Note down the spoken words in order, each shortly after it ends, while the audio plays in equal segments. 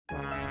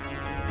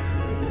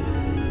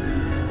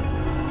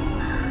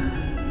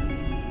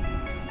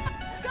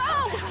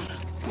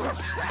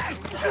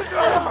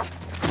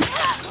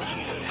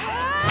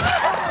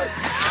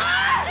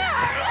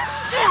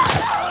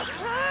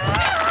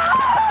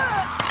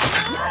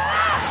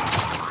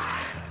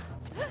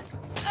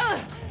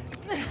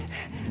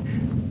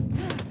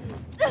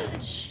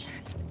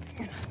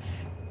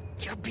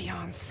You're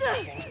beyond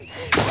saving.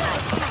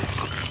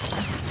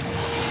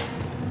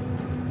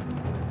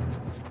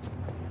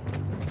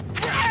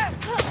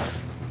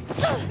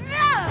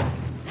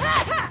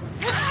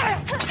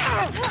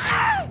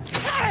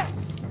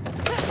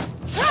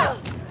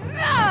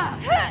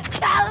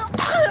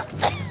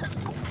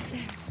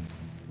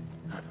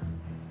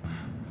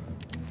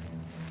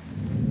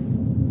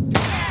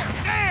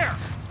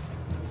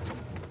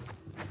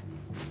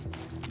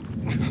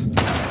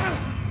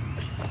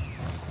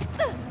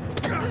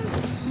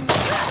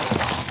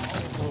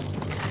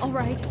 All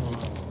right.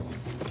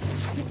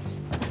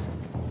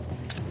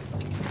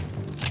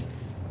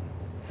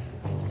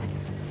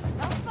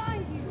 I'll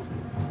find you.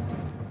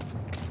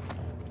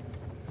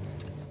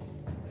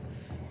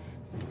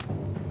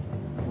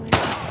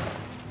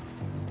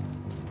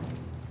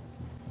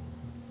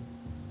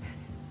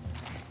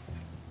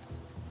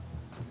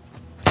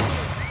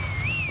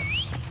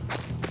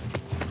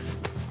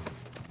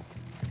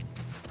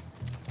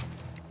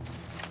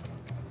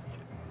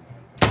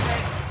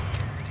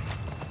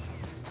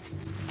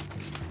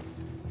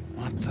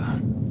 What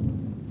the?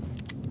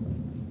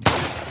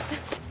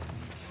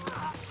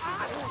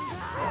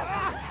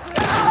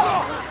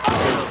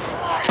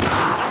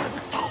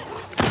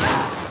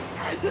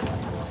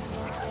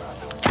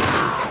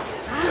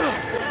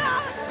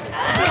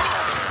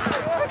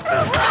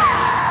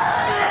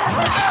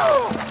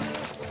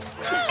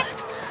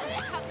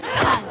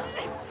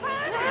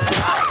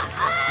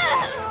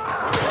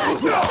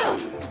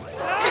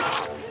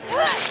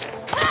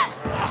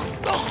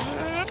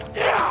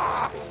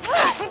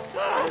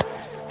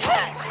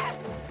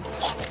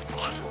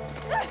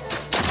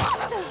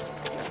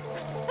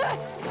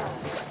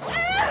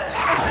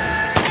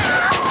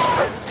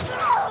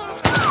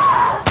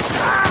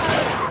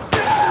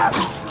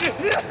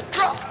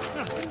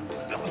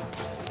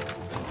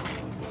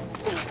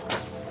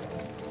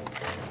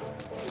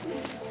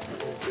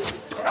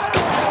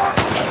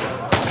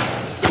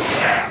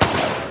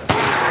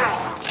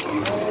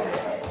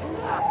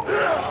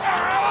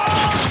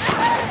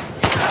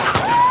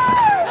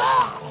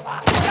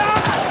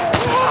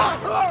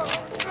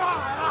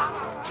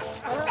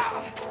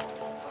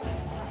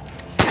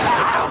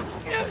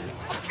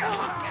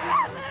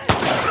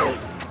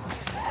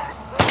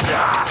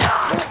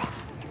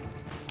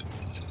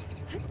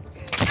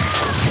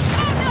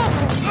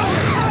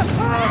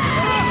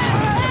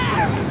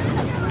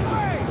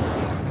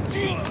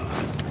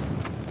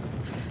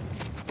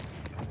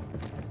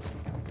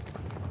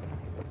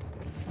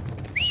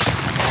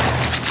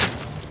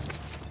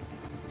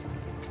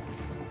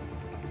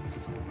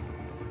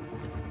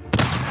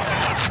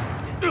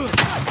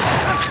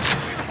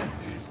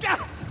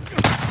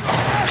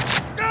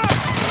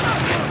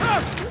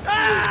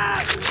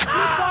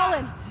 He's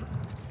fallen.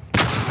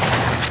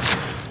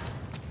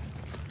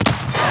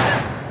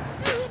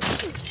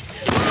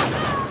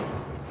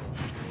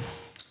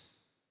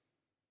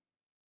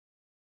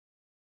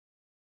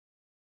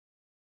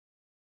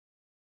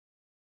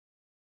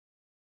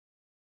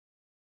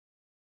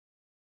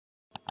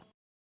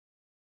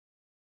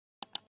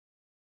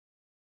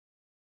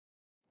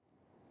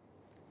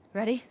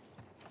 Ready?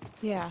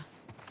 Yeah.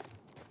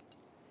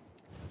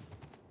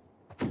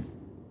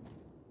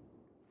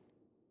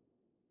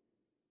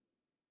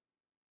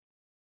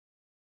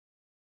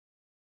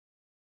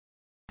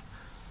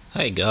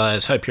 Hey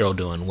guys, hope you're all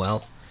doing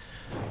well.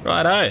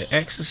 Righto,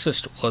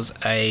 Exorcist was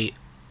a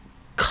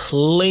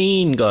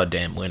clean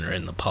goddamn winner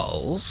in the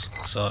polls,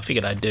 so I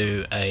figured I'd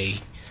do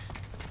a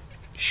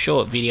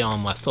short video on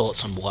my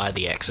thoughts on why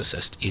The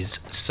Exorcist is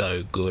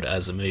so good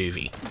as a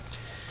movie.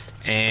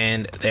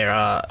 And there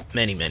are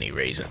many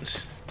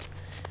reasons.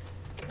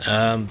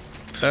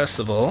 First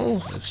of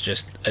all, it's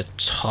just a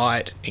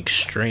tight,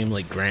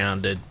 extremely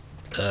grounded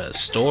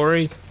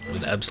story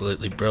with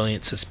absolutely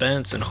brilliant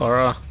suspense and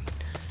horror.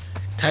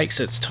 Takes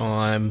its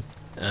time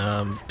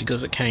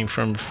because it came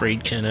from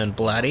Friedkin and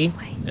Blatty.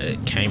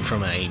 It came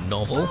from a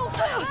novel.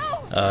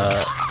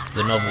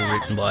 The novel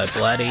written by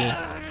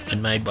Blatty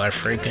and made by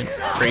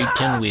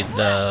Friedkin with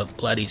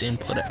Blatty's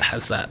input. It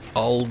has that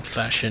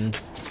old-fashioned,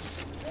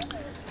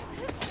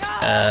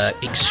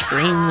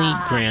 extremely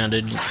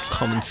grounded,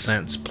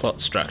 common-sense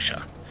plot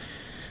structure.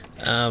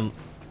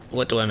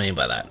 What do I mean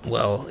by that?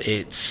 Well,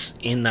 it's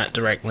in that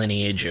direct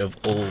lineage of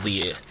all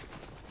the...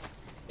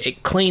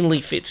 It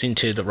cleanly fits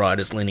into the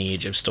writer's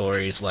lineage of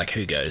stories like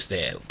Who Goes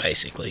There,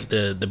 basically.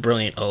 The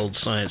brilliant old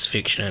science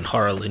fiction and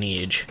horror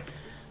lineage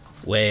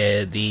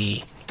where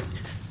the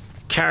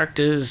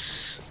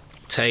characters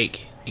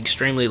take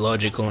extremely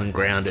logical and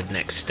grounded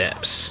next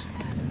steps.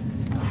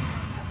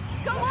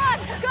 Go on,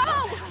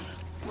 go!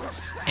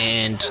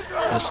 And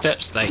the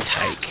steps they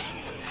take,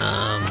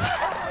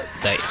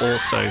 they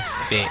also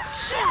fit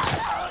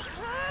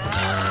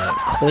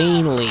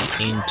cleanly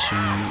into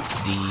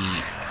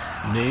the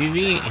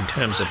movie in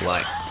terms of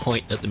like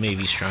point that the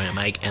movie's trying to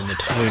make and the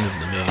tone of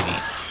the movie.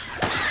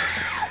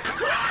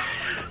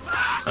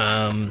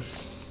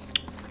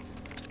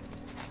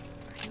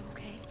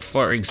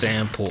 For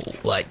example,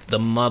 like the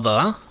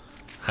mother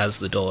has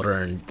the daughter,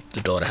 and the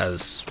daughter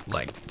has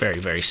like very,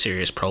 very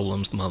serious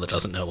problems. The mother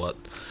doesn't know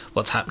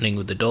what's happening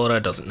with the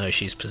daughter, doesn't know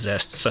she's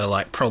possessed. So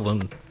like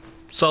problem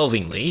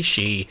solvingly,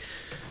 she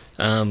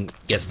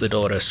gets the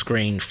daughter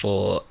screened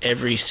for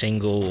every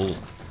single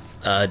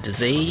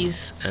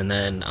disease, and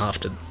then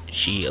after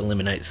she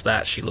eliminates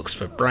that, she looks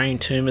for brain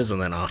tumors, and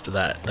then after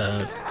that,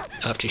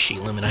 after she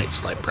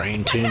eliminates like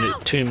brain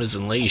tumors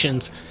and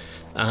lesions,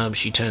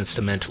 she turns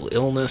to mental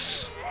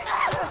illness,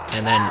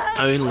 and then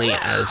only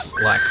as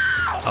like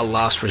a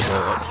last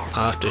resort,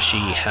 after she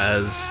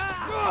has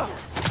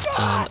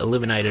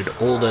eliminated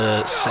all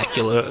the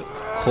secular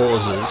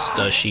causes,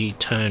 does she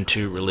turn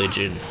to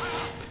religion.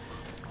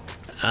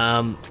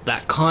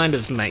 That kind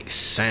of makes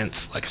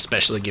sense, like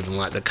especially given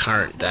like the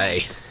current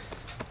day.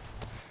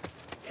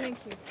 Thank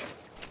you.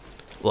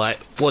 Like,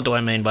 what do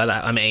I mean by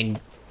that? I mean,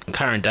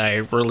 current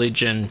day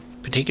religion,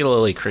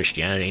 particularly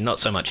Christianity, not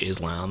so much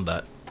Islam,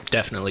 but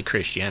definitely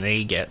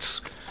Christianity,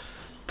 gets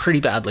pretty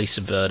badly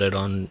subverted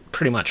on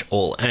pretty much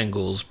all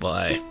angles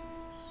by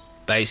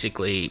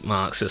basically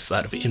Marxists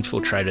that have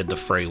infiltrated the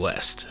free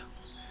West.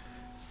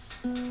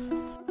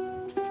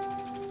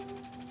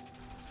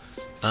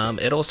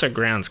 It also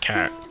grounds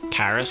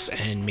Karras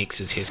and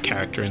mixes his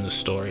character in the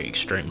story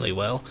extremely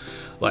well.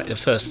 Like, the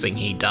first thing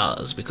he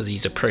does, because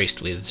he's a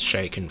priest with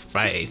shaken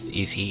faith,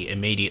 is he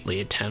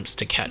immediately attempts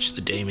to catch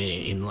the demon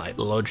in like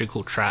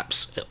logical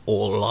traps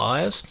or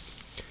lies.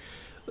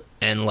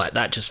 And like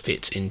that just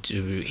fits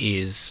into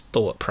his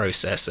thought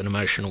process and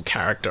emotional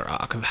character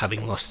arc of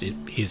having lost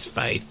his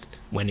faith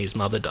when his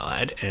mother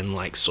died, and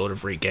like sort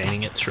of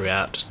regaining it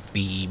throughout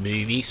the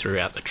movie,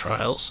 throughout the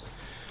trials.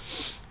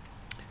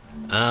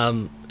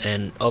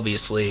 And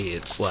obviously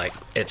it's like,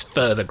 it's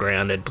further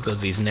grounded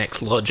because these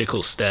next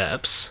logical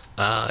steps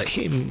are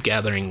him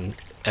gathering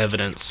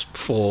evidence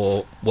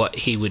for what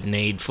he would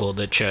need for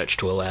the church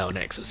to allow an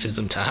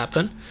exorcism to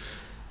happen.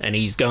 And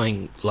he's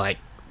going like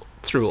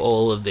through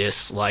all of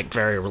this like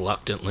very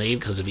reluctantly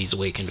because of his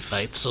weakened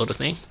faith sort of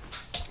thing.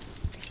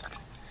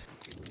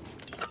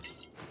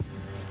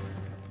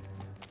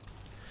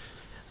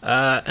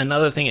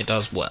 Another thing it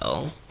does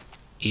well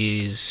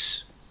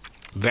is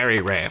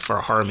very rare for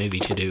a horror movie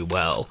to do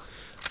well.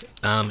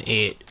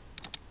 It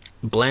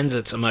blends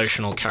its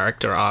emotional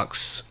character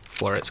arcs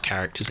for its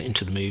characters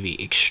into the movie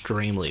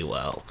extremely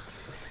well.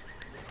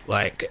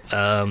 Like,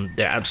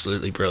 they're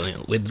absolutely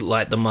brilliant. With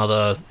like the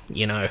mother,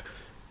 you know,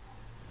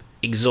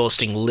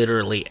 exhausting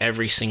literally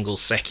every single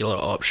secular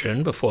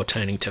option before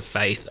turning to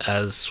faith,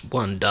 as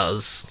one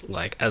does,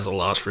 like as a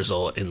last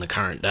resort in the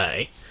current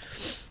day.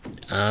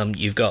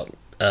 You've got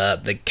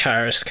the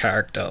Karras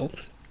character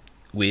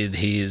with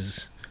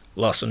his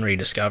loss and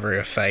rediscovery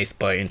of faith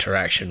by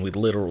interaction with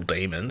literal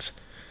demons.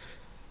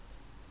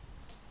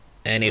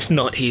 And if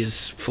not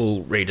his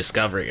full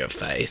rediscovery of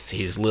faith,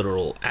 his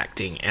literal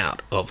acting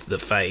out of the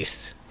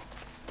faith,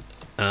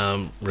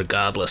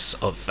 regardless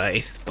of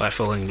faith, by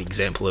following the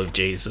example of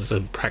Jesus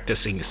and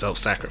practicing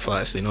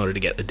self-sacrifice in order to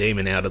get the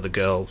demon out of the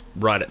girl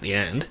right at the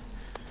end,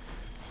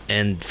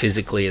 and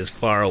physically as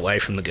far away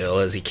from the girl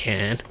as he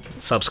can,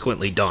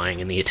 subsequently dying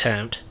in the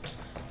attempt.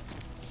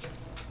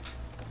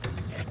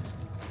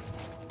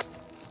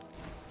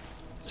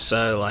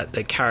 So, like,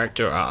 the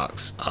character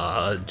arcs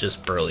are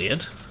just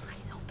brilliant.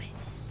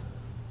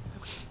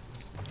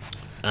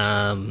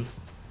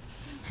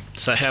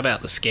 So how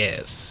about the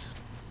scares?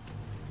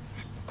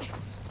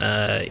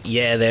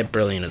 Yeah, they're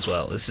brilliant as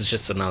well. This is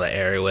just another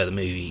area where the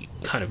movie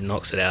kind of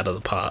knocks it out of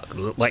the park.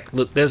 Like,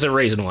 look, there's a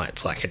reason why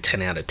it's like a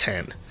 10 out of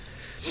 10.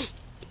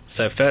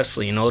 So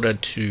firstly, in order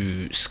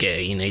to scare,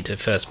 you need to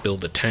first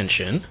build the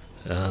tension.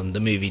 The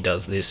movie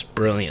does this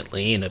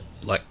brilliantly in a,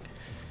 like,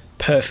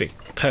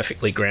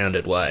 perfectly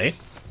grounded way.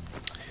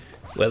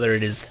 Whether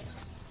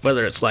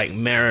it's like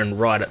Marin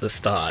right at the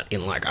start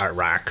in like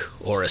Iraq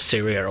or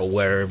Assyria or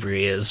wherever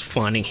he is,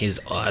 finding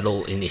his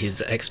idol in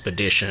his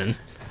expedition,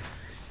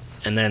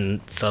 and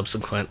then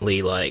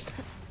subsequently like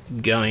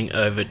going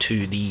over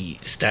to the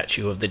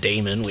statue of the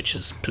demon, which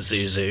is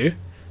Pazuzu,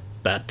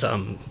 that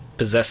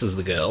possesses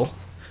the girl,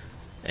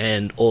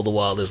 and all the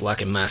while there's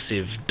like a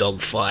massive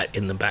dogfight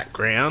in the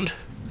background.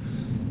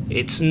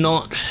 It's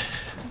not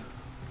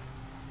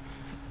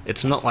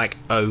like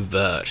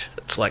overt,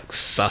 it's like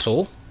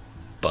subtle,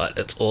 but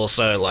it's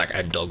also like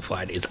a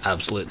dogfight is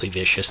absolutely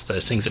vicious.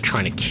 Those things are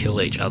trying to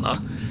kill each other.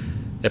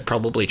 They're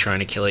probably trying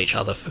to kill each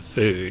other for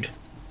food.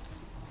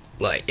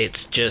 Like,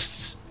 it's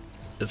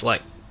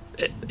like,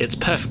 it's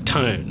perfect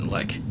tone,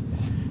 like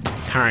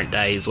current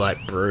days,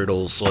 like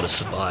brutal sort of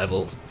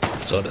survival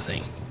sort of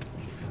thing.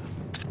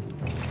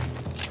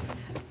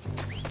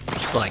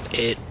 Like,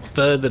 it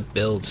further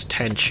builds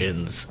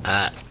tensions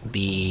at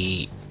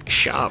the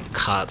sharp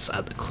cuts,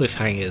 at the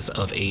cliffhangers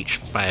of each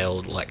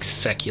failed like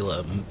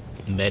secular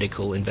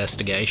medical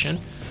investigation.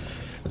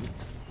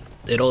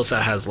 It also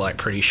has like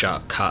pretty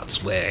sharp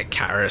cuts where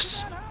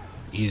Karras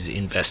is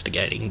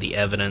investigating the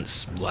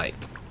evidence, like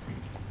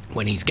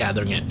when he's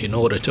gathering it in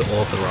order to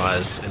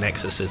authorize an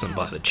exorcism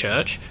by the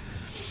church.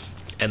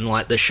 And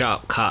like the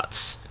sharp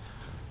cuts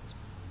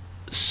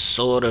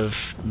sort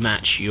of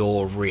match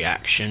your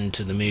reaction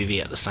to the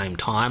movie at the same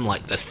time.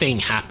 Like the thing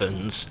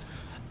happens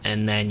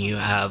and then you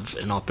have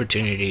an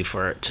opportunity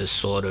for it to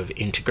sort of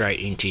integrate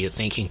into your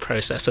thinking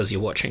process as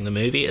you're watching the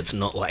movie. It's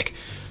not like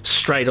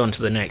straight on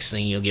to the next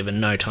thing, you're given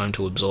no time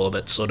to absorb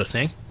it, sort of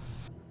thing.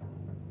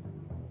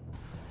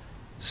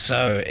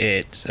 So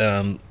it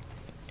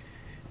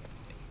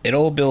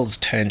all builds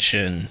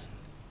tension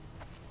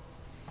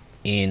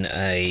in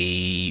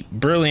a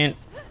brilliant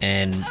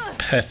and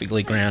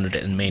perfectly grounded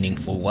and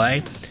meaningful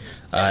way.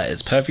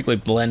 It's perfectly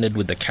blended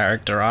with the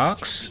character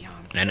arcs,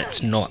 and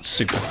it's not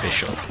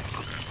superficial.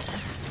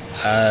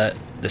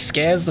 The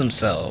scares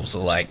themselves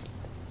are like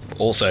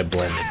also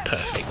blended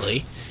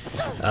perfectly.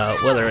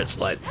 Whether it's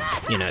like,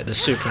 you know, the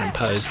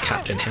superimposed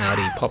Captain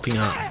Howdy popping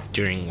up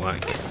during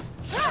like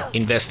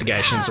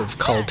investigations of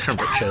cold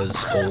temperatures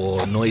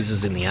or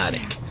noises in the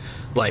attic.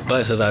 Like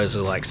both of those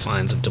are like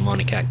signs of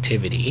demonic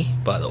activity,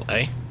 by the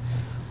way.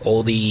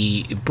 Or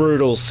the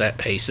brutal set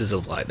pieces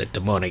of like the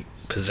demonic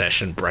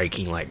possession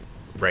breaking like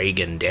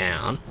Reagan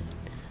down,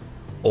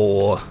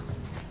 or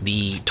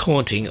the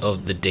taunting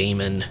of the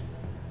demon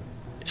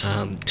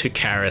to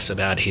Karis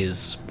about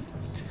his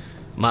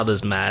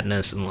mother's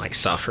madness and like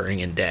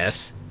suffering and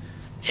death,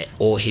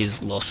 or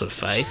his loss of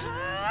faith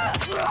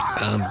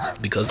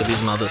because of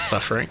his mother's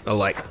suffering. Or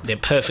like they're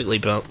perfectly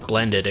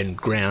blended and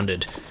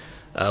grounded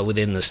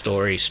within the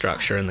story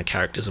structure and the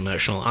characters'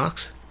 emotional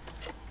arcs.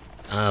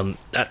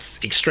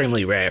 That's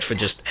extremely rare for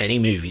just any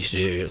movie to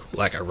do,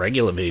 like a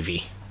regular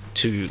movie,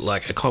 to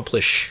like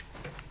accomplish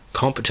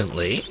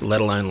competently, let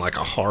alone like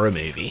a horror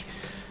movie,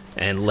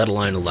 and let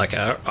alone like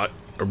a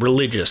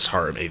religious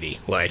horror movie.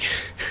 Like,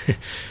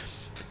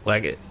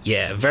 like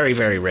yeah, very,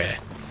 very rare.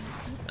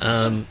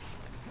 And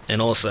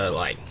also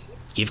like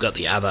you've got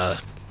the other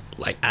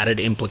like added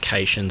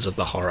implications of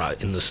the horror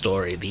in the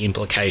story. The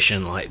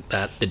implication like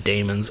that the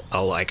demons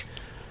are like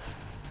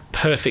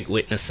perfect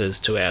witnesses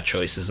to our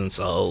choices and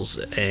souls,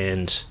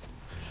 and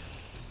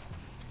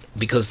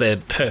because they're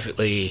perfect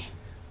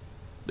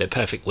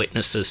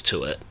witnesses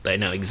to it, they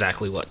know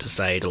exactly what to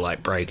say to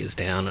like break us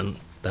down and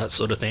that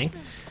sort of thing,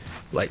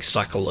 like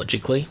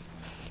psychologically.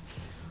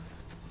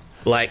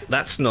 Like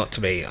that's not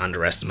to be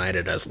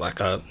underestimated as like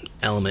a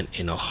element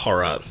in a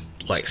horror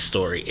like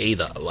story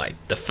either. Like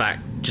the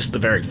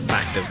very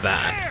fact of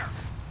that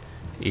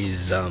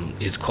is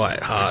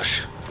quite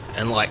harsh.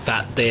 And like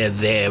that they're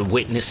there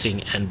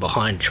witnessing and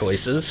behind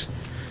choices,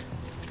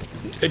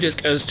 it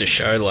just goes to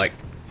show like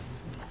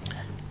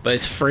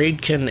both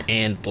Friedkin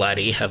and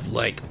Blatty have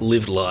like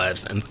lived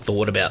lives and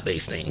thought about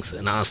these things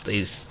and asked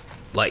these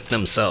like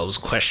themselves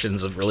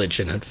questions of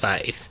religion and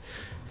faith,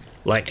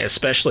 like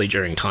especially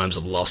during times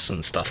of loss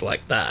and stuff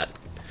like that.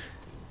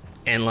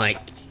 And like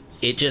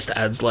it just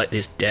adds like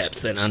this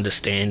depth and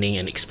understanding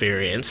and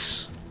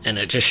experience, and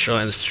it just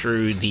shines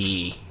through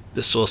the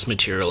source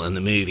material in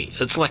the movie.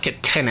 It's like a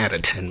 10 out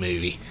of 10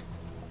 movie.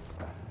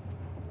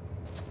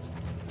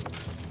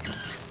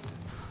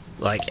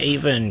 Like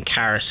even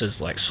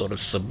Karis's like sort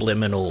of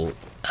subliminal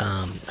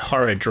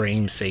horror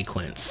dream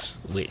sequence,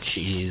 which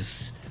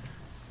is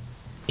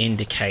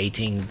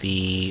indicating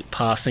the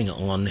passing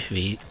on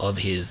of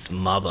his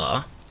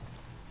mother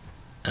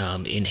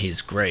in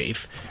his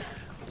grief,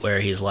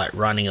 where he's like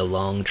running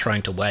along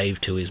trying to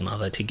wave to his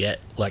mother to get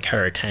like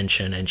her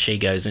attention, and she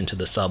goes into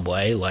the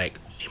subway, like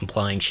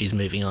implying she's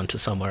moving on to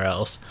somewhere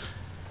else,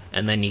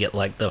 and then you get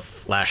like the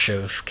flash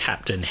of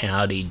Captain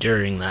Howdy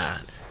during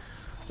that.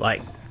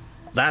 Like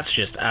that's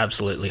just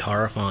absolutely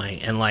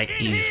horrifying. And like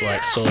he's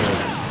like sort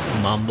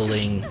of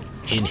mumbling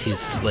in his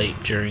sleep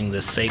during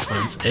this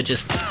sequence.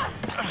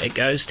 It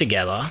goes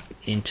together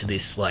into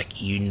this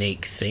like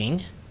unique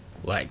thing,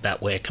 like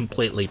that we're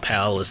completely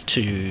powerless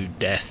to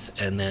death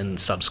and then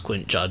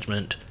subsequent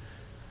judgment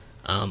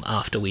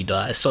after we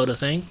die, sort of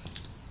thing.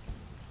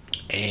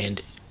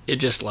 And it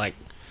just like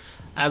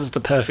adds the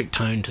perfect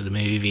tone to the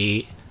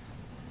movie,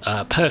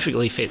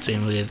 perfectly fits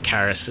in with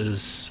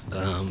Karis's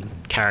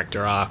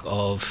character arc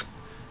of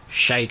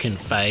shaken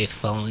faith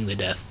following the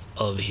death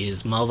of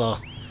his mother,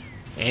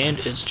 and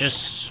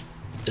it's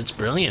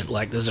brilliant.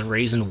 Like there's a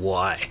reason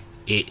why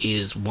it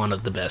is one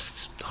of the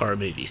best horror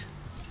movies,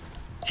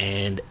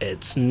 and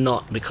it's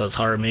not because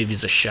horror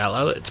movies are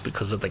shallow, it's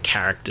because of the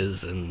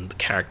characters and the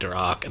character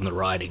arc and the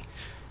writing.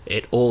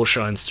 It all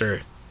shines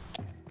through.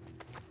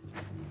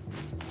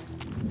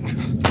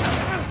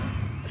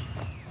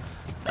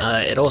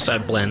 It also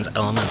blends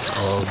elements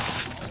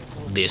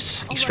of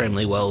this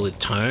extremely well with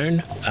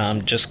tone,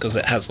 just because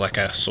it has like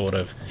a sort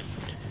of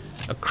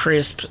a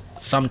crisp,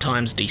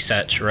 sometimes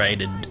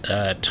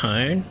desaturated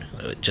tone.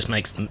 It just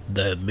makes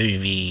the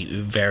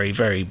movie very,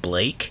 very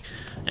bleak,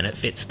 and it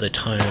fits the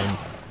tone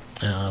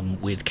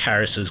with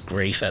Karis's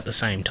grief at the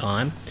same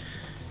time.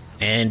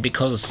 And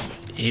because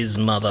his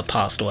mother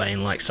passed away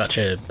in like such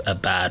a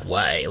bad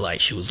way, like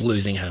she was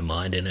losing her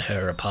mind in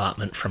her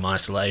apartment from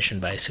isolation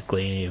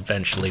basically, and he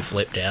eventually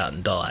flipped out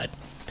and died.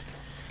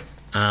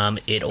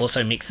 It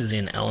also mixes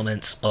in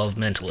elements of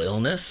mental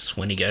illness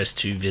when he goes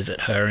to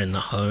visit her in the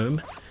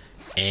home,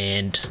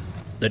 and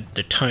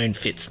the tone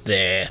fits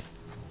there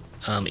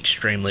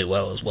extremely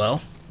well as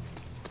well.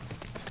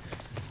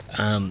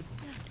 And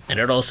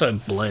it also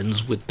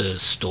blends with the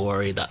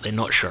story that they're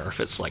not sure if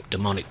it's like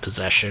demonic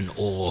possession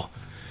or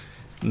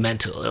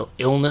mental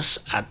illness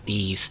at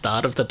the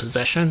start of the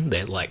possession.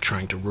 They're like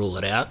trying to rule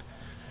it out.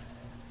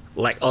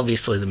 Like,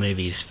 obviously the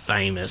movie's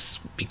famous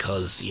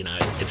because, you know,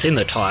 it's in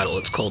the title,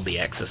 it's called The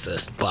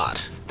Exorcist,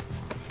 but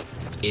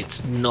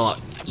it's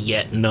not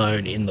yet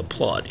known in the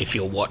plot if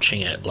you're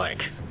watching it,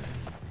 like,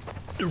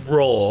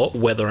 raw,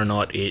 whether or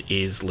not it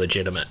is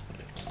legitimate.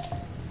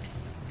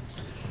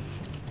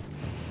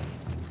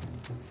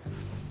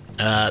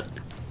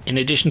 In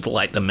addition to,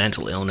 like, the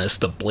mental illness,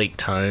 the bleak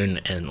tone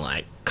and,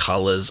 like,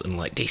 colours and,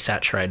 like,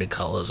 desaturated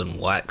colours and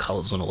white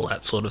colours and all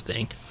that sort of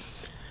thing,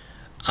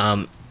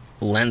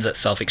 lends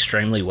itself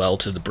extremely well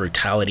to the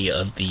brutality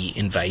of the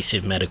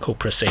invasive medical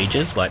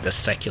procedures, like the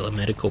secular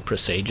medical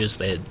procedures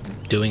they're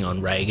doing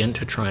on Reagan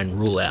to try and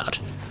rule out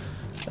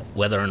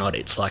whether or not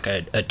it's like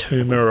a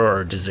tumour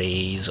or a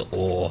disease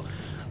or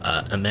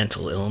a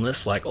mental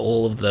illness. Like,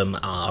 all of them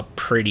are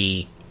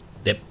pretty,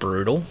 they're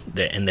brutal,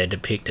 and they're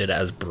depicted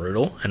as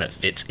brutal, and it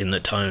fits in the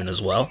tone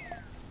as well.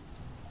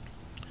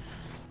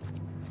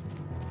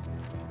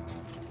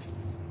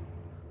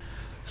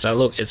 So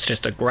look, it's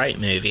just a great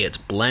movie. It's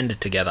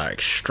blended together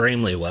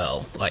extremely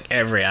well. Like,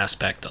 every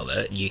aspect of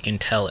it, you can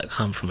tell it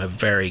come from a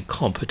very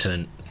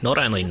competent, not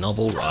only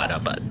novel writer,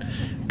 but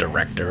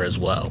director as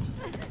well.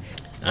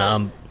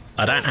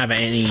 I don't have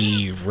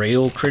any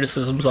real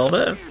criticisms of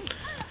it.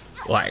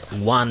 Like,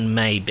 one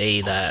may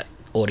be that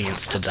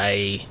audiences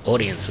today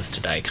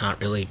can't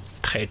really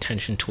pay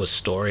attention to a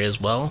story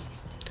as well.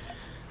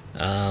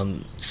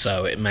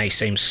 So it may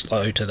seem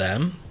slow to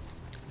them,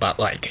 but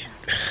like,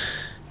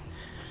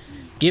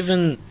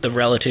 given the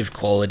relative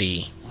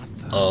quality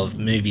of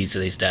movies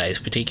these days,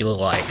 particularly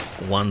like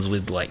ones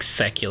with like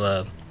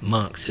secular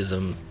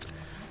Marxism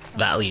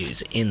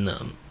values in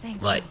them,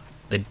 like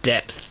the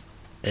depth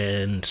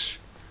and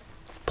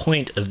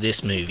point of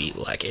this movie,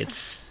 like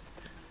its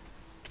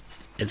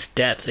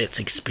depth, its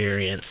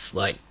experience,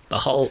 like the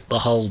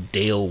whole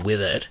deal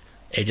with it,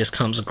 it just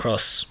comes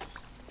across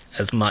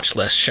as much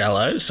less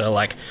shallow. So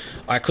like,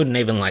 I couldn't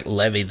even like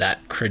levy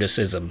that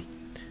criticism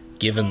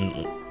given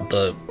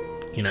the,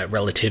 you know,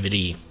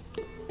 relativity,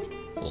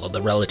 or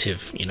the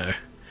relative, you know,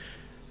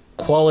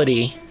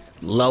 quality,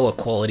 lower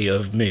quality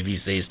of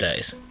movies these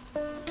days.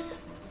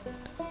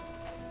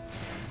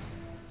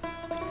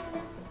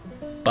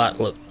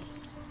 But look,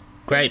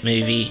 great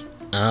movie.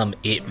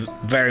 It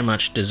very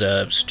much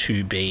deserves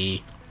to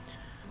be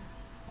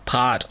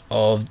part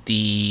of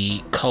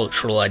the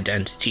cultural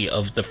identity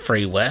of the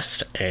Free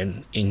West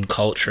and in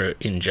culture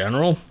in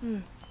general.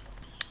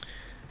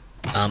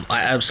 I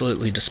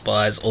absolutely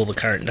despise all the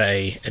current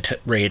day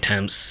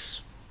reattempts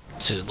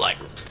to like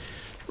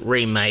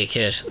remake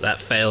it that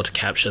fail to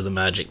capture the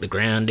magic, the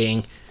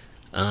grounding,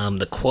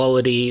 the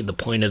quality, the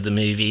point of the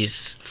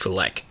movies for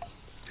like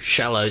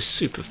shallow,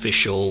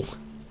 superficial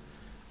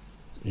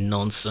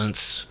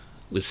nonsense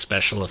with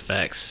special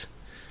effects.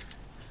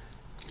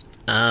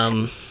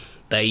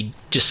 They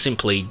just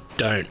simply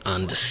don't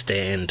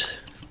understand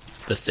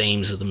the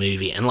themes of the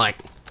movie, and like,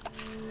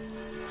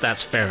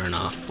 that's fair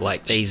enough.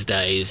 Like, these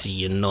days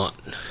you're not,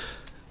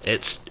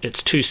 it's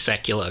too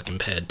secular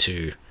compared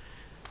to,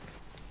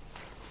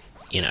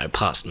 you know,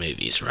 past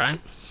movies, right?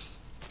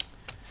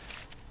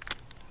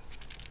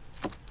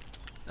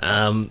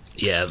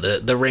 Yeah,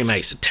 the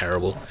remakes are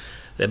terrible.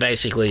 They're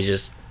basically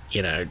just,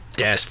 you know,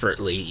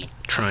 desperately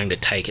trying to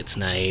take its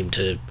name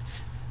to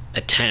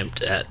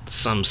attempt at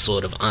some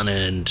sort of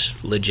unearned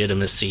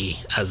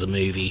legitimacy as a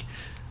movie,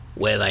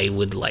 where they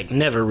would like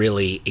never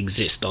really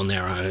exist on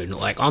their own.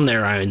 Like, on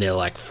their own they're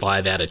like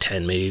 5 out of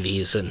 10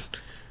 movies, and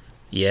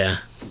yeah.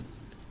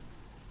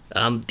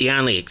 The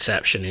only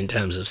exception in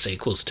terms of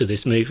sequels to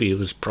this movie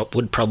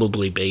would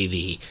probably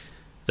be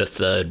the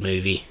third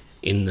movie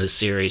in the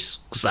series,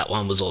 because that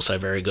one was also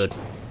very good.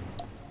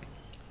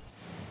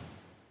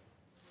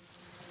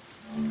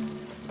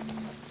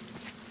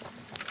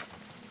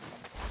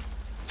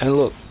 And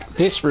look,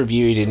 this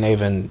review didn't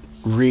even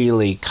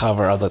really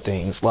cover other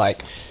things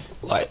like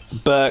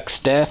Burke's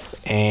death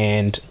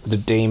and the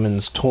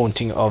demon's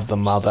taunting of the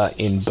mother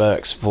in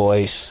Burke's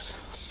voice.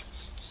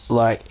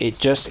 Like, it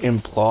just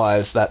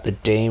implies that the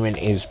demon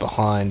is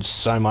behind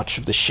so much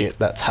of the shit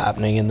that's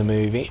happening in the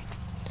movie.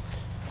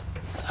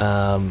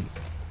 And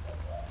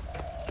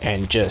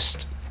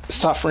just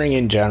suffering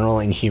in general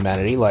in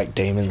humanity, like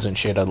demons and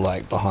shit, are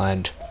like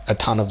behind a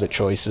ton of the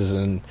choices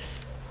and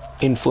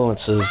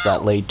influences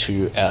that lead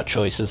to our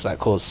choices that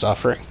cause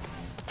suffering.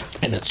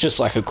 And it's just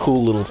like a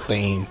cool little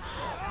theme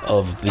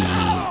of the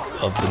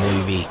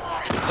movie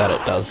that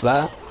it does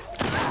that.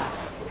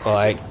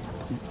 Like,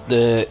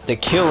 the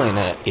kill in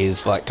it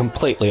is like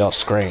completely off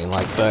screen.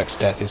 Like Burke's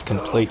death is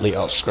completely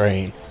off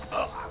screen,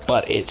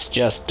 but it's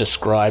just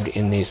described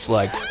in this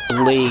like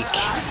bleak,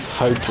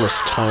 hopeless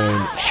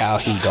tone how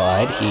he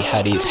died. He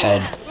had his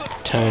head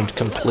turned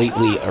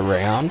completely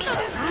around.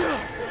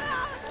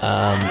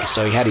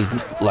 So he had his,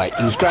 like,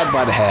 he was grabbed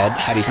by the head,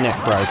 had his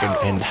neck broken,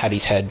 and had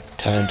his head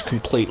turned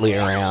completely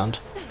around,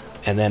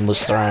 and then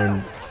was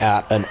thrown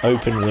out an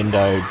open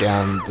window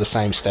down the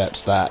same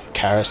steps that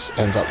Karis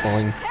ends up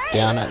falling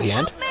down at the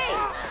end.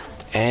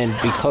 And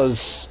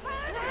because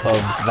of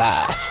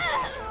that,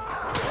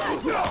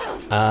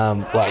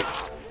 like,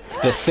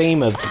 the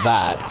theme of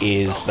that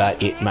is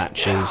that it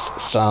matches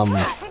some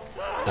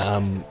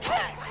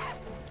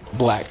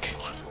black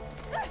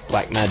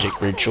magic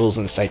rituals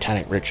and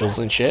satanic rituals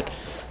and shit,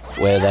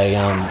 where they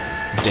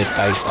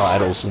deface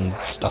idols and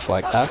stuff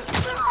like that.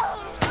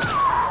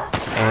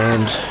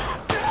 And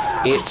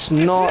it's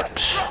not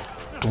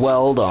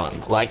dwelled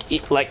on. Like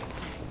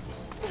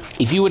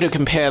if you were to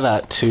compare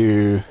that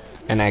to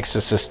an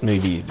Exorcist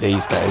movie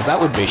these days, that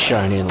would be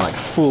shown in like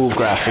full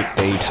graphic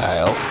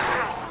detail,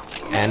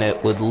 and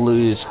it would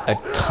lose a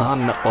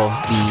ton of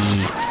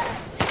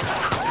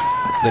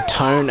the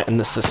tone and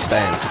the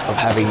suspense of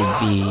having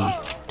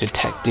the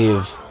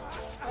detective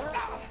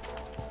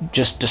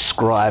just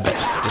describe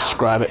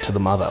it to the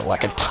mother.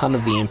 Like, a ton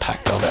of the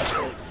impact of it,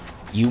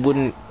 you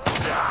wouldn't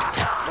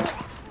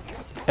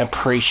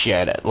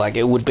appreciate it. Like,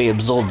 it would be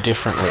absorbed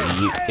differently.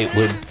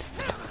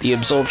 The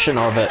absorption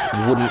of it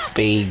wouldn't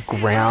be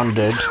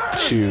grounded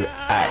to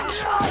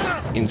act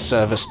in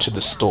service to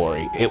the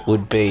story. It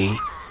would be,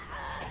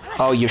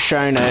 oh, you've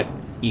shown it,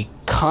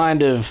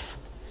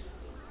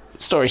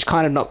 story's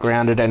kind of not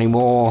grounded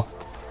anymore.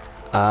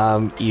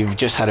 You've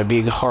just had a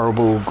big,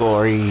 horrible,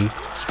 gory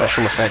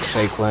special effects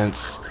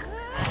sequence.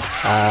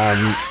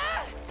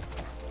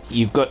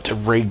 You've got to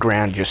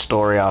reground your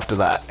story after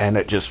that, and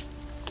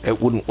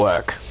it wouldn't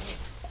work.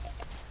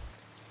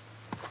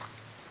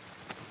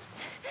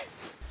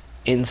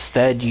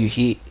 Instead,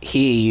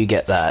 you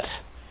get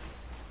that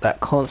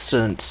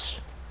constant,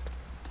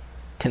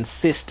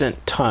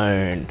 consistent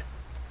tone,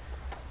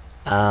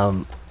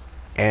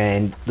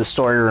 and the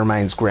story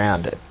remains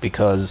grounded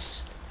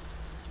because,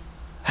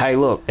 hey,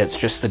 look, it's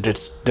just the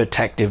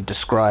detective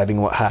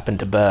describing what happened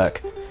to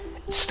Burke.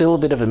 It's still a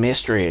bit of a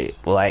mystery,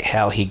 like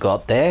how he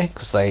got there,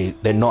 because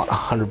they're not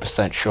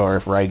 100% sure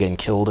if Reagan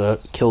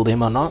killed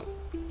him or not,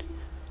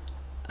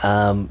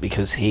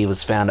 because he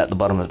was found at the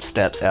bottom of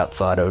steps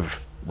outside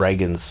of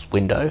Reagan's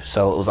window,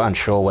 so it was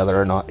unsure whether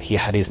or not he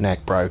had his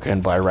neck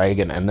broken by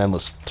Reagan and then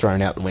was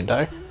thrown out the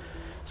window.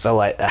 So,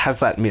 like, it has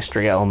that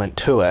mystery element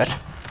to it.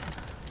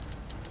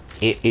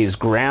 It is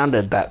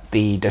grounded that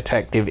the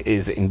detective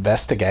is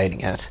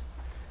investigating it.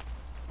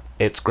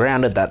 It's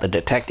grounded that the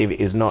detective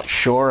is not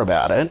sure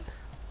about it.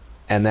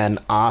 And then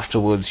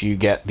afterwards you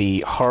get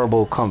the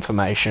horrible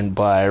confirmation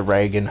by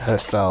Reagan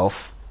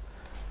herself,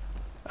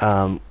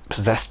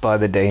 possessed by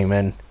the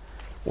demon,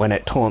 when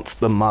it taunts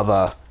the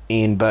mother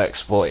in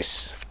Burke's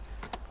voice.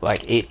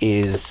 Like, it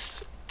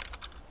is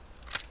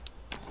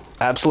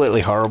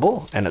absolutely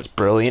horrible, and it's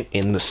brilliant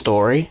in the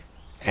story.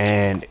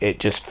 And it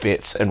just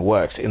fits and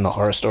works in the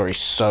horror story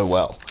so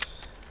well.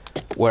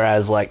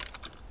 Whereas, like,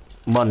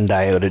 modern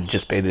day, it would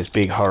just be this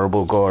big,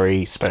 horrible,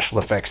 gory special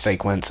effects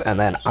sequence, and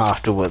then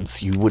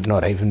afterwards you would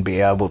not even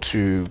be able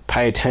to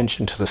pay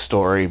attention to the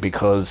story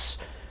because,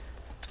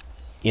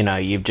 you know,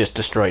 you've just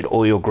destroyed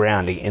all your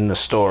grounding in the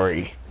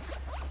story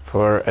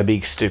for a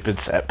big, stupid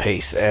set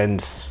piece,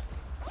 and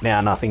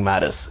now nothing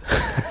matters.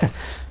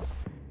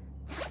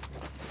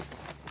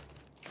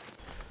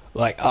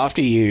 Like,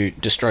 after you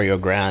destroy your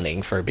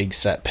grounding for a big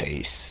set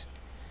piece,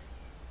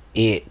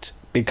 it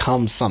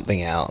becomes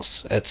something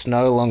else. It's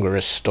no longer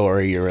a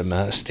story you're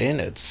immersed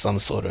in, it's some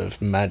sort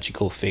of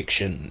magical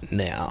fiction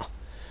now.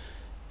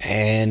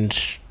 And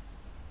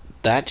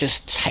that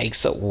just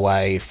takes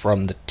away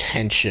from the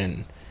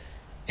tension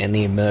and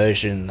the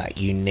immersion that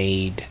you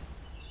need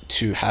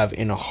to have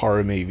in a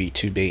horror movie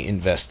to be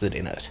invested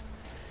in it.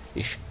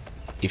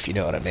 If you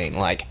know what I mean.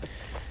 Like,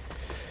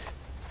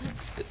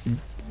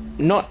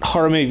 not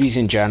horror movies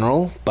in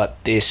general, but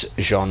this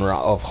genre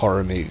of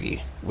horror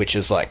movie, which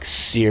is like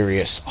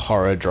serious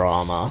horror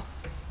drama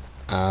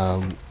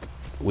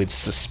with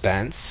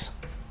suspense,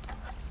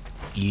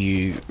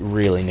 you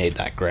really need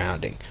that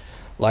grounding.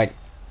 Like,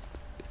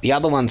 the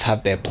other ones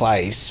have their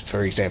place.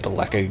 For example,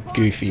 like a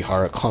goofy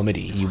horror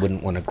comedy, you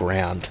wouldn't want to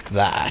ground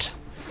that.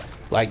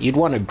 Like, you'd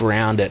want to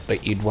ground it,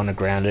 but you'd want to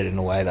ground it in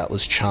a way that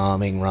was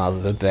charming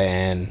rather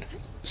than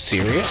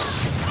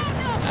serious.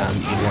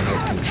 You'd want to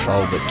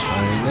control the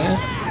tone there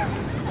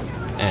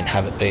and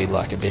have it be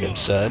like a bit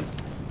absurd.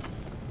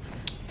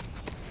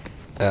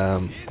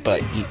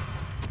 But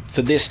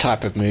for this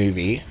type of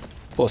movie,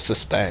 for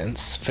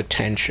suspense, for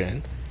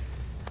tension,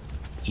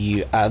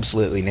 you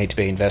absolutely need to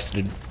be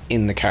invested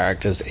in the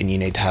characters, and you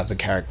need to have the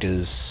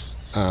characters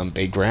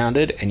be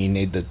grounded, and you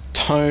need the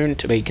tone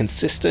to be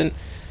consistent.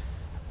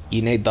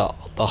 You need the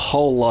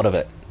whole lot of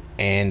it.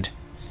 And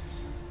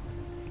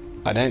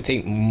I don't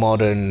think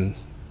modern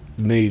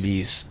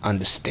movies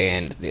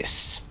understand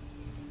this.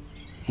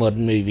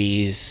 Modern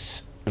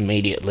movies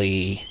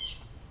immediately,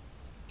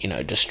 you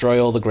know,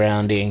 destroy all the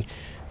grounding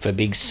for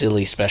big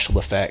silly special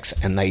effects,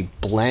 and they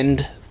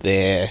blend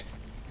their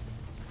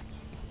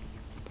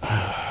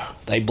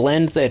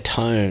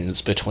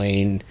tones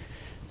between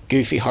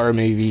goofy horror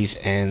movies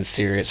and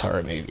serious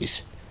horror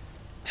movies.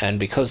 And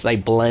because they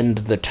blend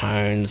the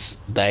tones,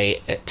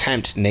 they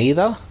attempt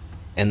neither,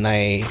 and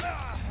they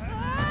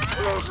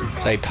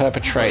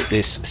perpetrate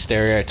this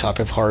stereotype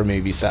of horror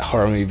movies, that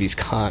horror movies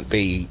can't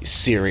be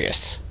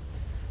serious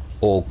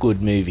or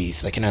good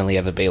movies. They can only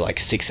ever be like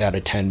 6 out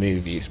of 10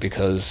 movies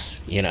because,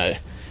 you know,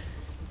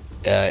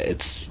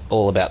 it's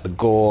all about the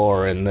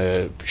gore and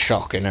the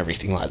shock and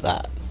everything like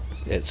that.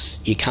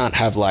 You can't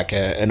have like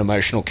an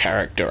emotional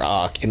character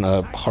arc in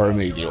a horror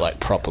movie like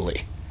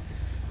properly.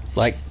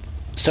 Like,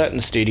 certain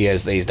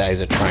studios these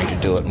days are trying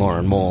to do it more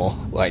and more,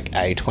 like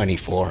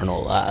A24 and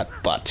all that,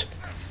 but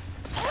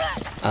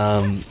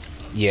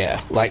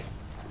yeah, like,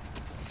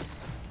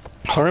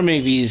 horror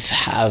movies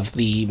have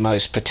the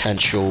most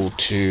potential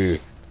to,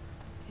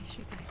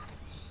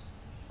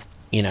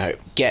 you know,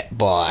 get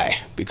by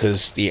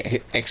because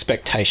the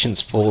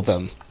expectations for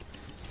them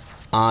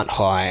aren't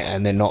high,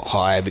 and they're not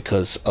high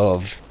because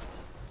of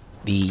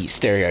the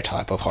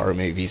stereotype of horror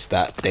movies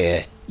that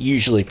they're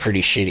usually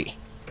pretty shitty.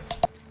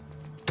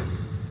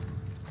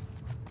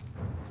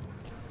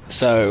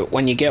 So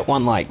when you get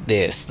one like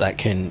this that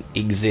can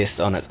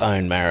exist on its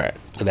own merit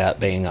without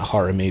being a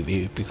horror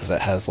movie because it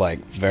has like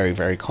very,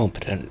 very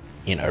competent,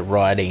 you know,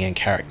 writing and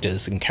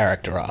characters and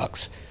character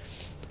arcs,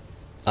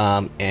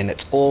 and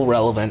it's all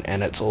relevant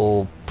and it's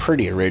all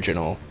pretty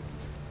original,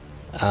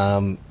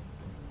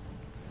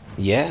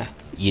 yeah,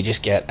 you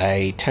just get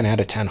a 10 out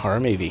of 10 horror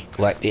movie.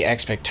 Like, the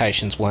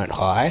expectations weren't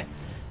high,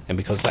 and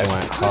because they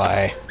weren't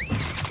high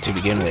to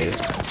begin with,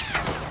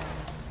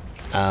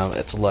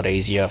 it's a lot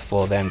easier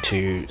for them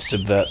to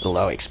subvert the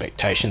low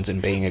expectations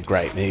in being a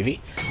great movie.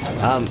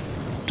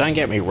 Don't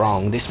get me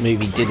wrong, this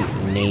movie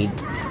didn't need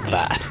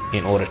that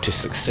in order to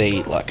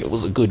succeed. Like, it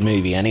was a good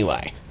movie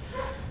anyway,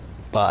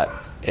 but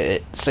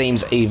it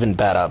seems even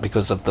better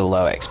because of the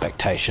low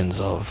expectations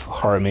of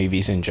horror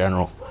movies in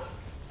general.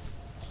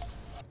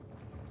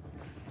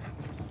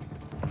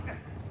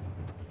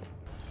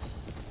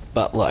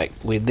 But like,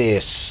 with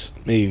this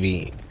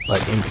movie,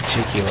 like in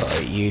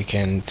particular, you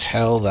can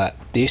tell that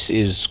this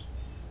is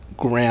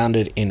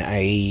grounded in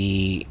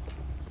a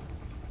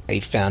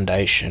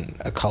foundation,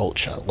 a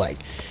culture. Like,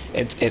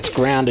 it's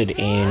grounded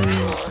in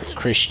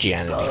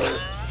Christianity,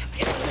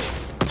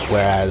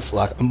 whereas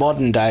like a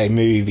modern day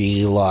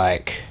movie,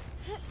 like,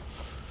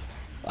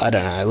 I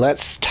don't know,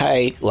 let's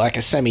take like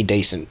a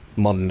semi-decent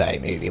modern day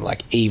movie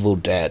like Evil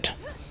Dead.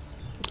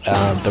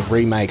 The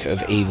remake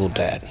of Evil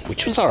Dead,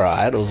 which was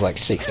alright. It was like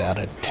 6 out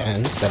of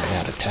 10, 7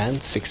 out of 10,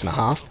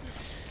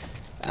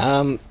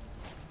 6.5.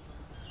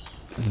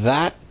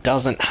 That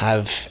doesn't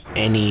have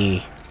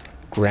any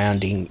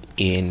grounding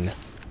in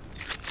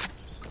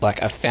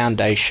like a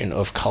foundation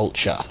of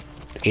culture.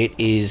 It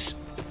is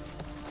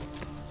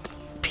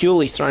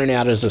purely thrown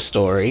out as a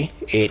story.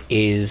 It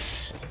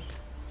is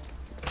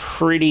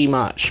pretty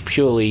much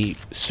purely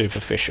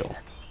superficial.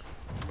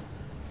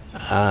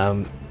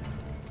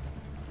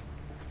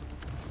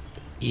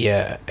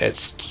 Yeah,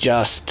 it's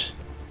just,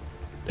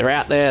 they're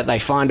out there, they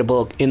find a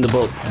book, in the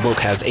book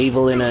has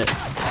evil in it.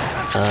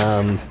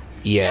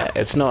 Yeah,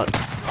 it's not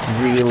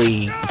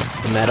really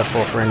a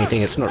metaphor for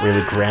anything, it's not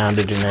really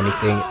grounded in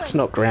anything, it's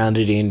not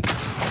grounded in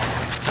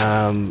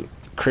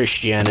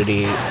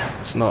Christianity,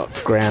 it's not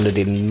grounded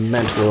in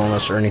mental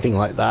illness or anything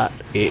like that.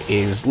 It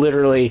is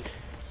literally,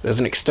 there's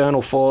an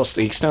external force,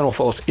 the external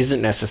force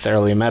isn't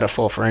necessarily a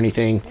metaphor for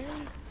anything.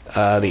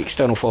 The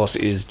external force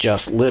is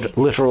just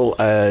literally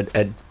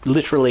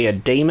a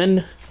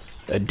demon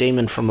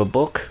from a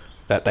book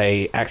that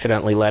they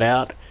accidentally let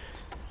out,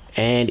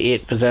 and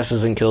it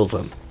possesses and kills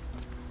them.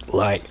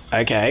 Like,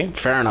 okay,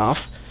 fair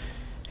enough.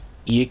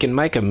 You can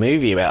make a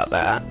movie about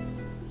that.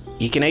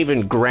 You can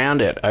even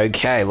ground it,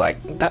 okay,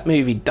 like, that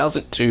movie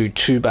doesn't do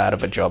too bad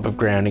of a job of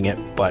grounding it,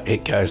 but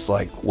it goes,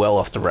 like, well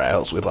off the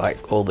rails with,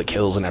 like, all the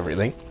kills and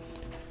everything.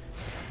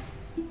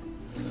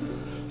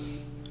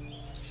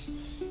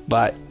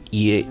 But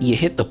you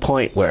hit the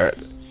point where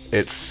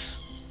it's,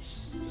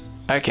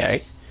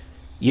 okay,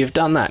 you've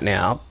done that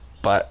now,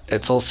 but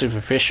it's all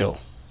superficial.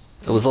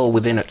 It was all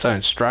within its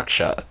own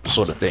structure,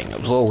 sort of thing. It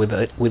was all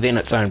within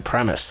its own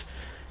premise.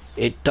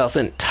 It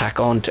doesn't tack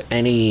on to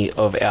any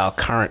of our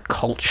current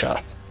culture.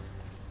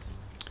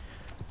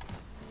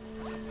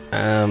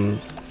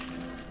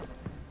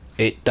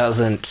 It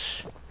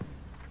doesn't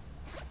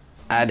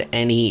add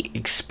any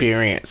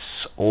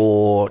experience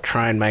or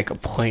try and make a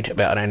point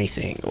about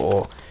anything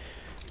or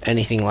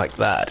anything like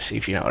that,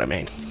 if you know what I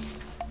mean.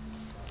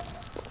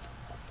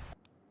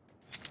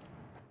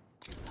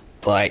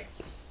 Like,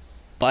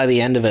 by the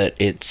end of it,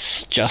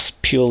 it's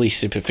just purely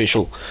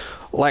superficial.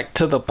 Like,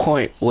 to the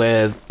point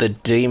where the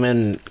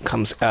demon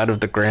comes out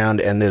of the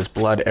ground and there's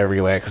blood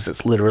everywhere because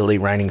it's literally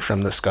raining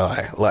from the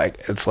sky.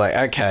 Like, it's like,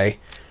 okay,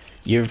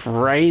 You've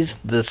raised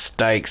the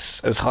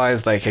stakes as high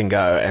as they can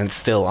go, and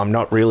still, I'm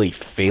not really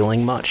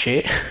feeling much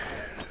here.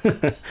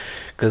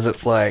 Because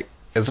it's like,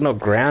 it's not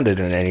grounded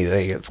in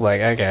anything. It's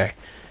like, okay,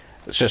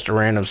 it's just a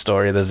random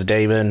story. There's a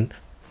demon.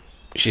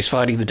 She's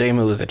fighting the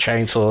demon with a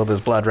chainsaw.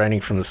 There's blood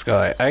raining from the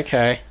sky.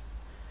 Okay.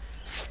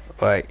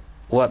 Like,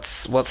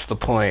 what's the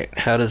point?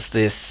 How does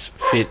this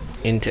fit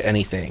into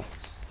anything?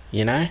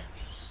 You know?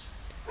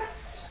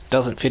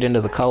 Doesn't fit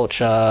into the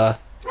culture.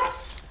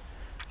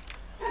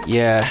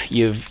 Yeah,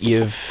 you've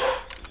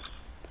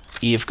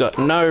got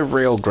no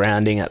real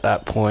grounding at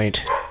that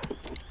point.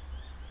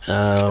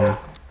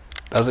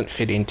 Doesn't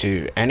fit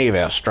into any of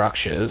our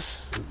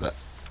structures.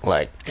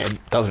 Like, it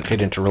doesn't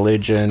fit into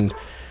religion.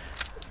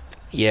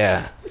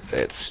 Yeah,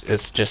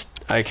 it's just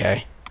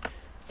okay.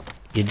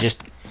 You're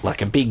just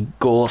like a big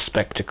gore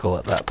spectacle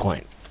at that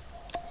point.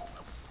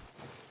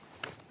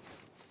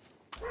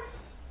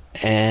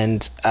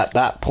 And at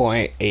that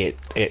point, it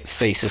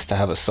ceases to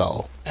have a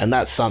soul, and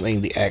that's something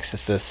the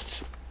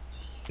Exorcist.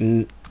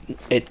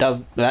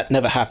 That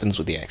never happens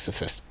with the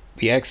Exorcist.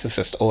 The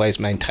Exorcist always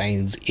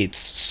maintains its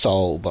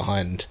soul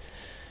behind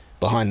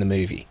the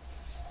movie,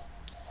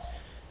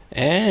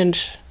 and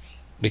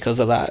because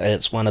of that,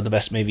 it's one of the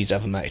best movies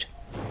ever made.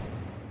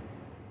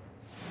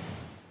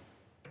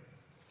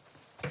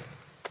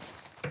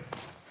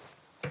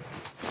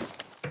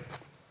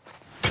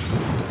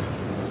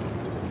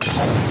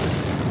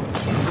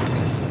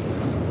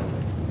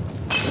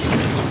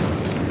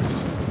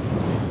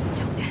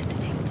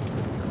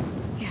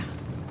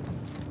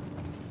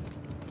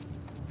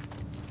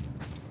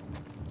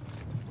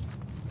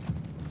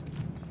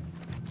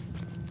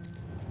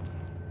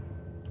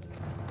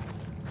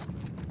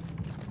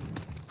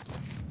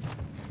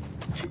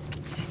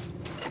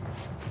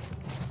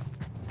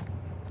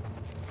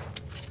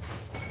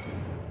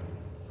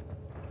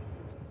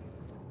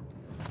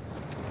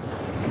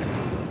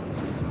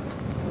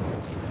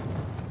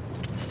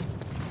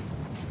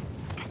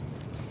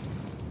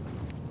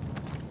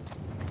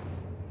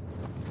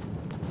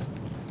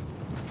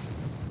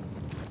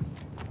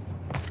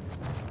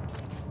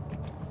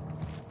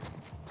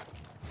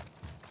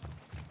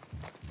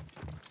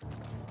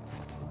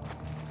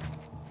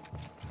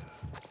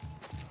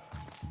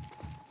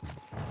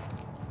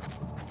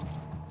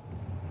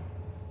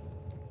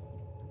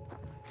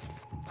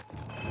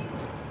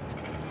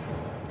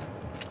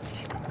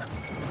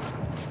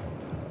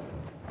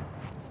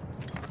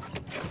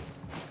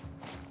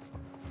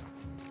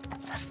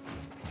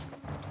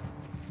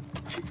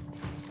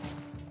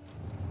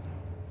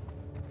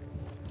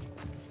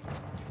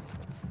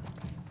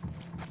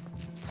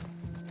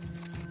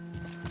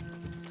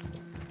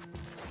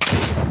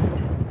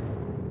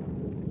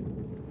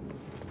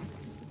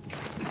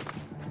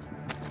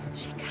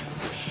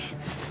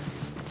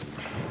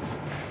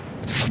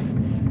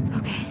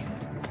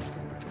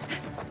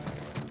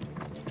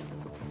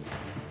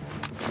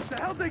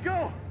 Where'd they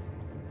go?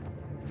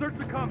 Search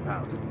the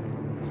compound.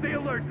 Stay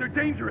alert, they're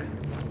dangerous.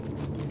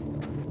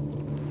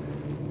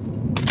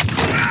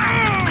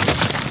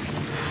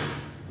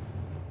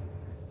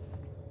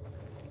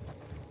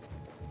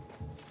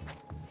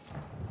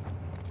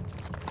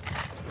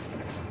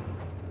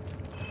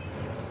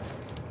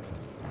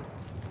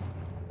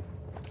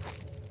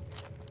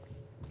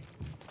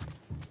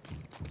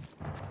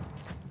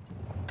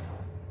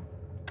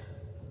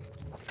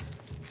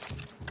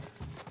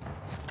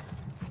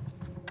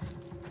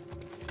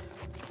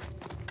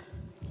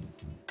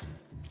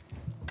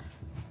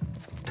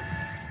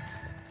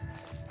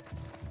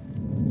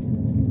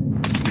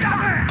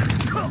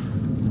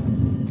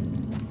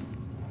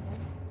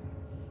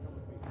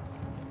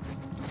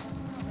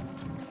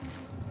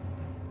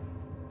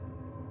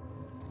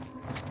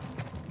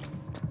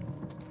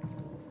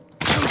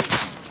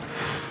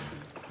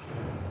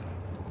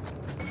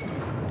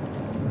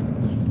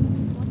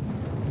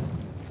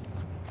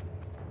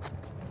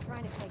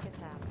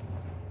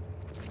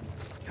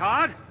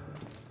 Todd?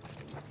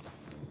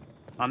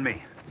 On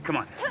me. Come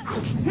on.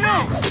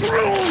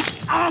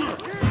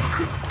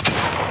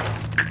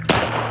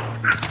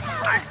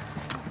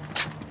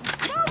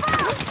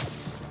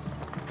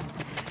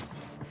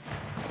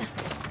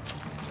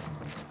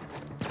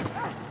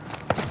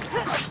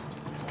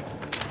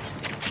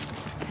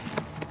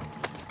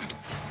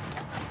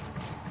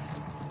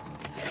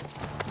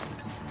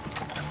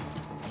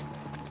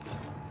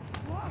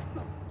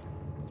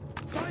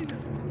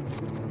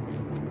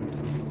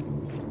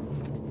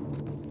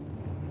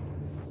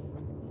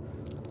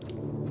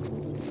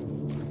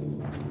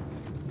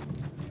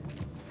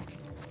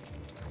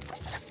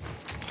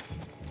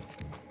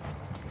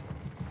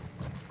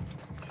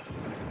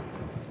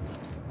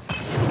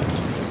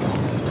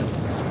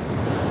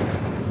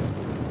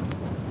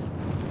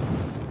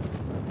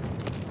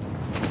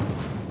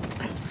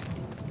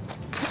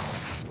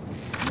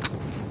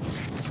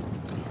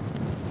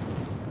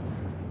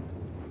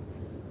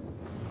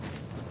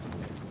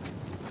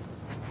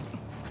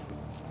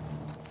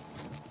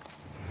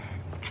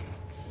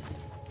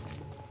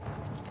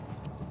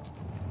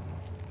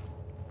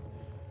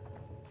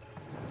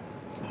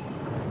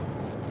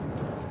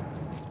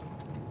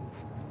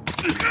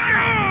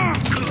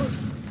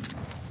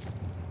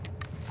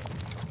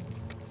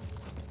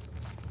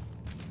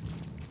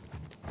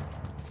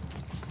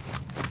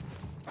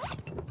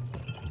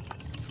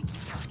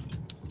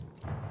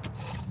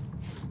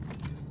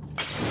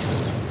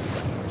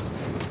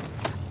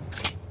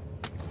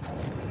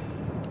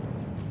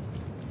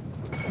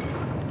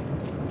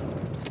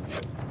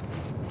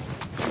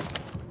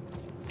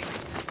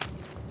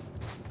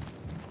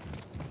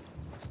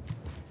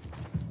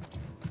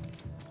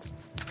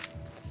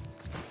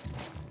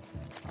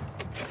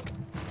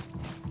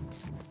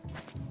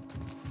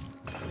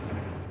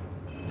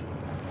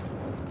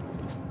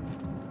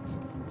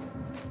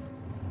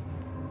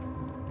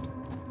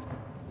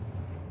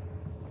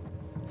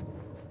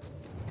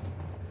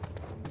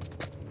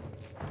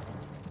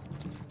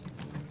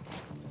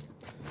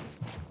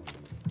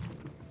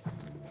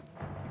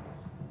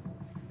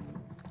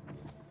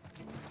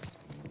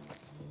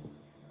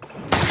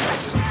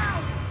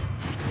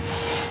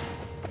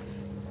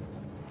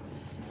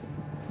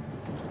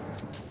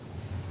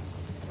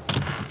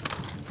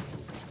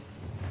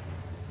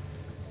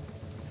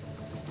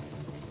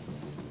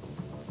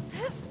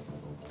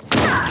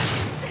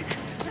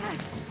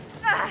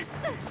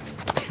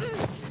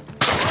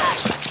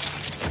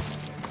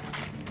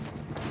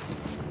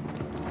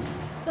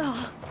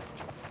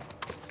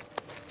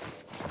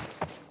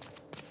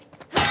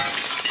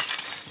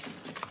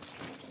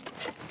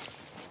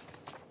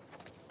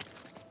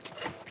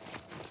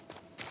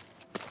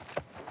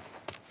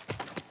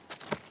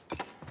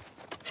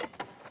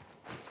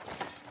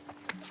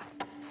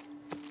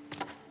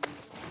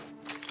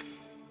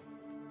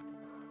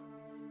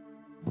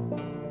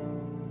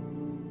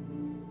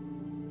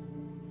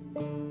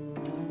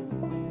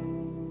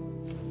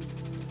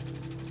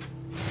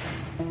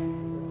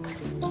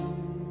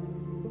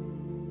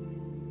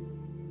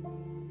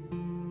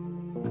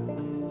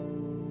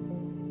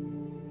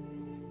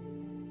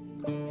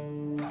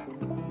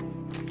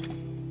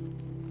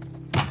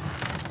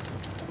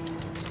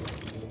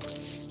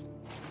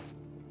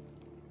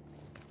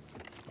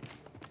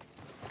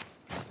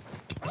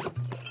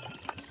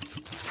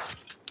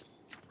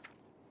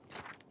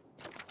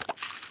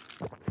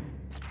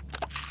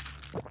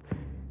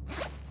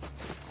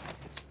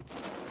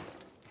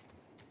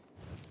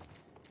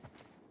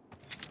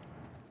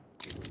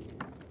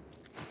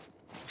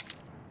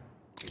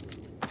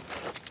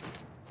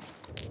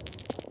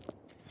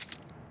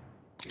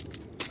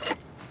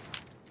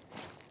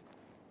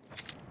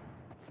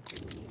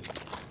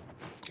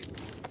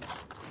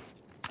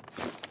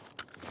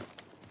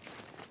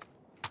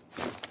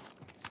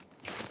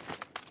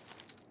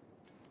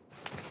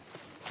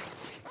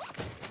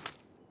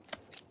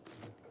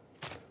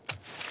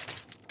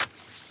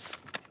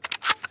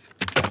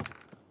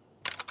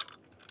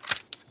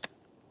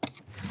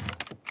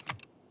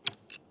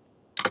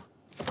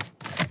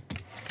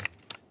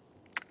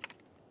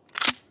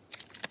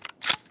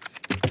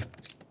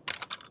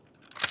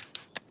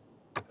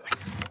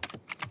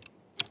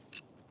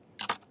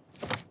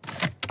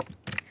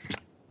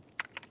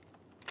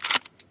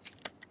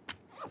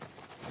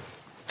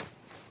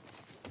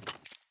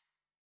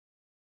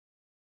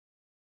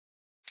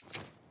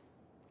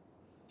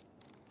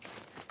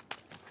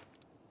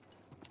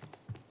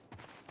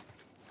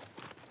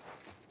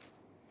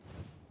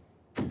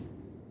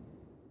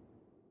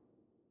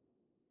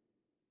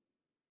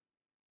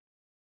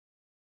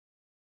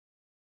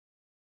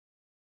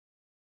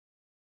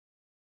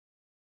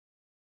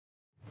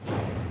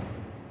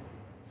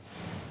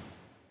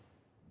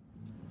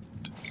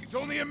 It's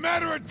only a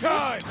matter of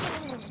time!